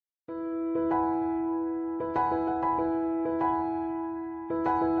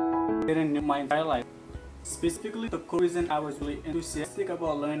didn't know my entire life. Specifically, the core reason I was really enthusiastic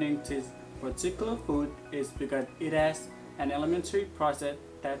about learning this particular food is because it has an elementary process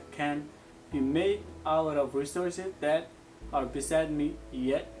that can be made out of resources that are beside me,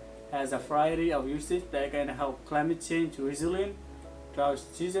 yet has a variety of uses that can help climate change resilient, drought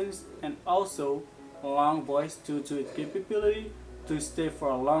seasons, and also long voice due to its capability to stay for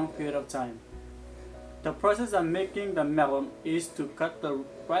a long period of time. The process of making the melon is to cut the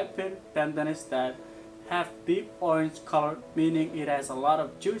ripened pandanus that have deep orange color, meaning it has a lot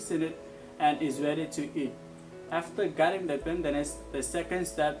of juice in it and is ready to eat. After gutting the pandanus, the second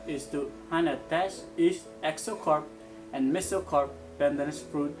step is to unattach each exocarp and mesocarp pandanus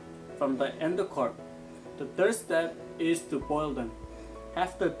fruit from the endocarp. The third step is to boil them.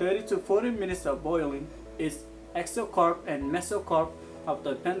 After 30 to 40 minutes of boiling, each exocarp and mesocarp of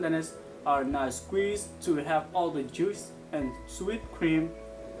the pandanus are now squeezed to have all the juice and sweet cream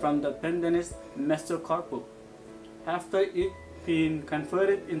from the pandanus mesocarpal. After it being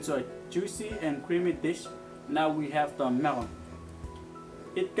converted into a juicy and creamy dish, now we have the melon.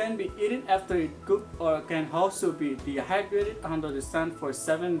 It can be eaten after it cooked or can also be dehydrated under the sun for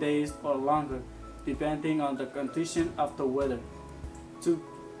 7 days or longer, depending on the condition of the weather, to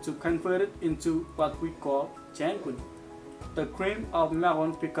convert it into what we call jangun. The cream of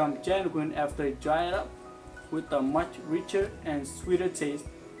melon becomes jangun after it dried up with a much richer and sweeter taste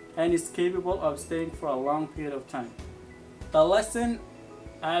and is capable of staying for a long period of time. The lesson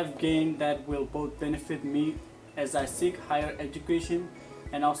I've gained that will both benefit me as I seek higher education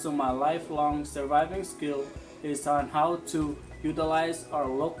and also my lifelong surviving skill is on how to utilize our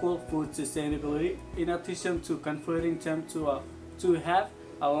local food sustainability in addition to converting them to have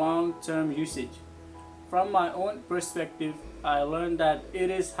a long-term usage. From my own perspective, I learned that it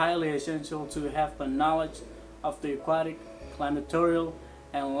is highly essential to have the knowledge of the aquatic, climatorial,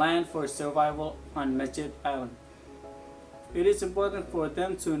 and land for survival on Majid Island. It is important for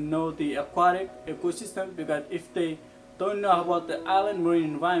them to know the aquatic ecosystem because if they don't know about the island marine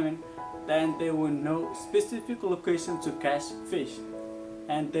environment, then they will know specific location to catch fish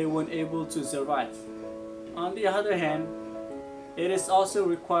and they won't able to survive. On the other hand, it is also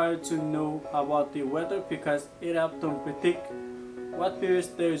required to know about the weather because it helps them predict what periods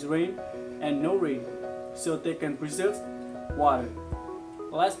there is rain and no rain, so they can preserve water.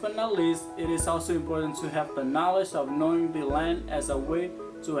 Last but not least, it is also important to have the knowledge of knowing the land as a way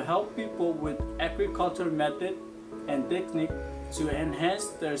to help people with agriculture method and technique to enhance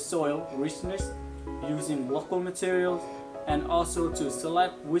their soil richness using local materials and also to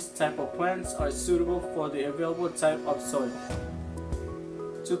select which type of plants are suitable for the available type of soil.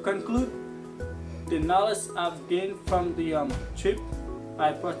 To conclude, the knowledge I've gained from the trip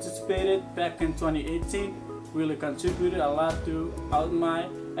I participated back in 2018 really contributed a lot throughout my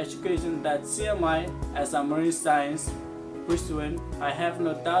education that CMI as a marine science pursuant. I have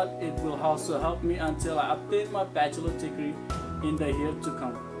no doubt it will also help me until I obtain my bachelor degree in the year to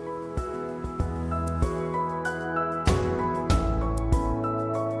come.